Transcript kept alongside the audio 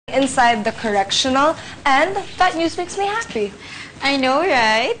inside the correctional, and that news makes me happy. I know,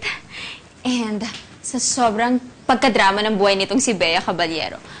 right? And sa sobrang pagkadrama ng buhay nitong si Bea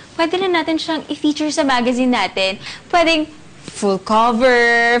Caballero, pwede na natin siyang i-feature sa magazine natin. Pwedeng full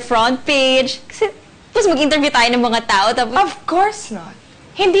cover, front page. Kasi mas mag-interview tayo ng mga tao. Tapos... Of course not.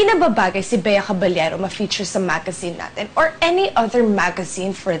 Hindi na babagay si Bea Caballero ma-feature sa magazine natin or any other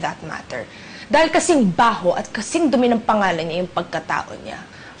magazine for that matter. Dahil kasing baho at kasing dumi ng pangalan niya yung pagkatao niya.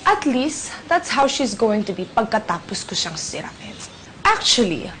 At least, that's how she's going to be pagkatapos ko siyang sirain.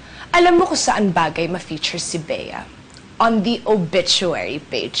 Actually, alam mo kung saan bagay ma-feature si Bea? On the obituary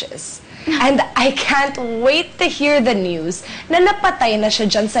pages. And I can't wait to hear the news na napatay na siya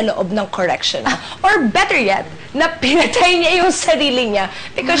dyan sa loob ng correctional. Or better yet, na pinatay niya yung sarili niya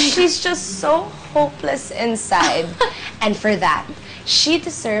because she's just so hopeless inside. And for that, she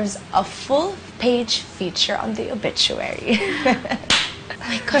deserves a full-page feature on the obituary. Oh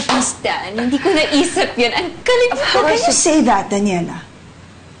my goodness, Dan. Hindi ko naisip yun. Ang galing mo. How can you say that, Daniela?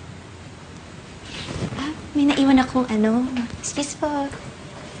 May naiwan akong ano. Excuse po.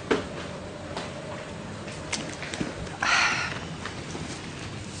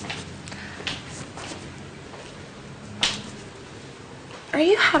 Are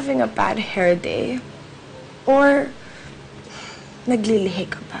you having a bad hair day? Or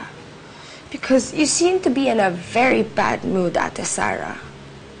naglilihi ka ba? Because you seem to be in a very bad mood, Ate Sarah.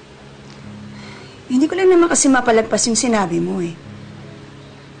 Hindi ko lang naman kasi mapalagpas yung sinabi mo eh.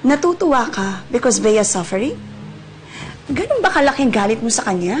 Natutuwa ka because Bea's suffering? Ganun ba kalaking galit mo sa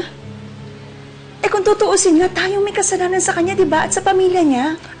kanya? Eh kung tutuusin nga, tayong may kasalanan sa kanya, di ba? At sa pamilya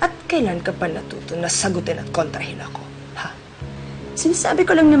niya. At kailan ka pa natuto na sagutin at kontrahin ako? Ha? Sinasabi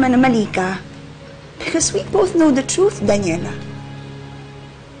ko lang naman na mali ka. Because we both know the truth, Daniela.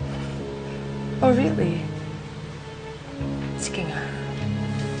 Oh, really? Sige nga.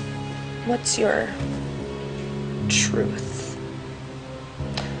 What's your truth?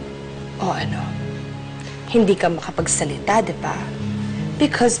 O ano? Hindi ka makapagsalita, di ba?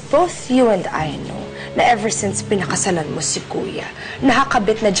 Because both you and I know na ever since pinakasalan mo si Kuya,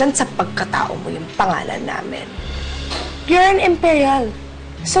 nakakabit na dyan sa pagkatao mo yung pangalan namin. You're an Imperial.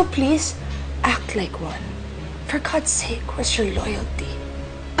 So please, act like one. For God's sake, where's your loyalty?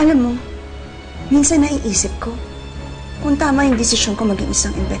 Alam mo, minsan naiisip ko kung tama yung desisyon ko maging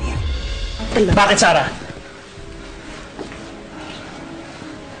isang Imperial. Bakit, Sarah?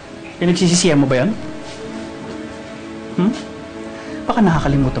 Pinagsisisihan mo ba yan? Baka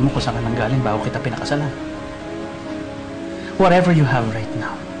nakakalimutan mo kung saan ka nanggaling bago kita pinakasalan. Whatever you have right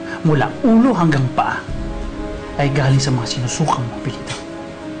now, mula ulo hanggang paa, ay galing sa mga sinusukang mong pilita.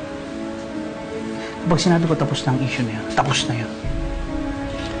 Kapag sinabi ko tapos na ang issue na yan, tapos na yan.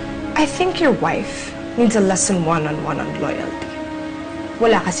 I think your wife needs a lesson one-on-one on loyalty.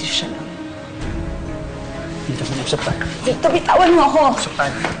 Wala kasi siya lang. Dito, mag-usap tayo. Dito, bitawan mo ako! Usap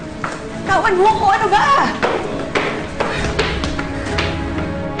tayo. Bitawan mo ako! Ano ba?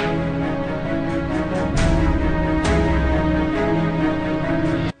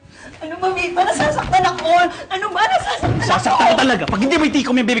 Ano ba, Vito? Nasasaktan ako! Ano ba? Nasasaktan ako! Sasaktan ka talaga pag hindi may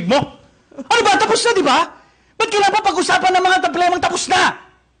tikom yung bibig mo! Ano ba? Tapos na, di ba? Ba't kailangan pa pag-usapan ng mga problemang tapos na?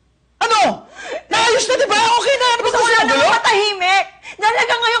 Ano? Naayos na, di ba? Okay na. Ano ba Gusto ko na naman matahimik! Dahil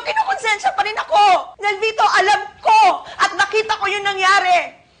hanggang ngayon, kinukonsensya pa rin ako! Dahil, Vito, alam ko at nakita ko yung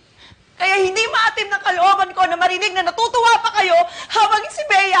nangyari! Kaya hindi maatim ng kalooban ko na marinig na natutuwa pa kayo habang si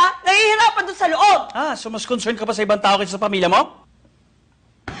Bea nahihirapan doon sa loob! Ah, so mas concerned ka pa sa ibang tao kaysa sa pamilya mo?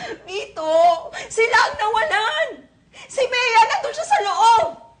 Vito, sila ang nawalan! Si Bea, nandun siya sa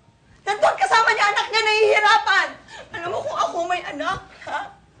loob! Nandun kasama niya anak niya nahihirapan! Alam mo kung ako may anak,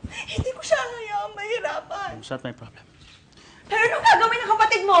 ha? Hindi ko siya hayaan mahirapan. It's not my problem. Pero anong gagawin ng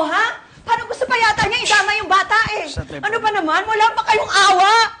kapatid mo, ha? Parang gusto pa yata niya idama yung bata eh. Ano ba naman? Wala pa kayong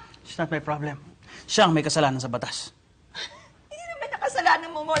awa! It's not my problem. Siya ang may kasalanan sa batas. Hindi naman nakasalanan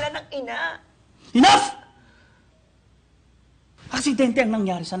mo wala ng ina. Enough! Aksidente ang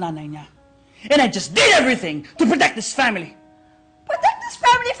nangyari sa nanay niya. And I just did everything to protect this family. Protect this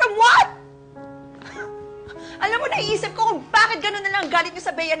family from what? Alam mo, naiisip ko kung bakit gano'n na lang ang galit niyo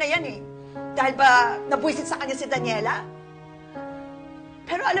sa Bea na yan eh. Dahil ba nabuisit sa kanya si Daniela?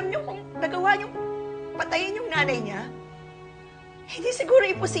 Pero alam niyo kung nagawa niyong patayin yung nanay niya, hindi siguro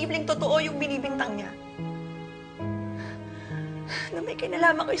imposibleng totoo yung binibintang niya. Na may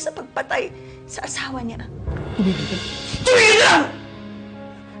kinalaman kayo sa pagpatay sa asawa niya. Tumigil lang!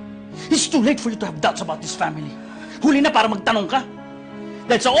 It's too late for you to have doubts about this family. Huli na para magtanong ka.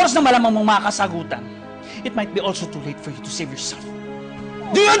 Dahil sa oras na malamang mong makakasagutan, it might be also too late for you to save yourself.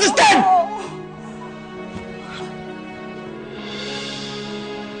 Do you understand?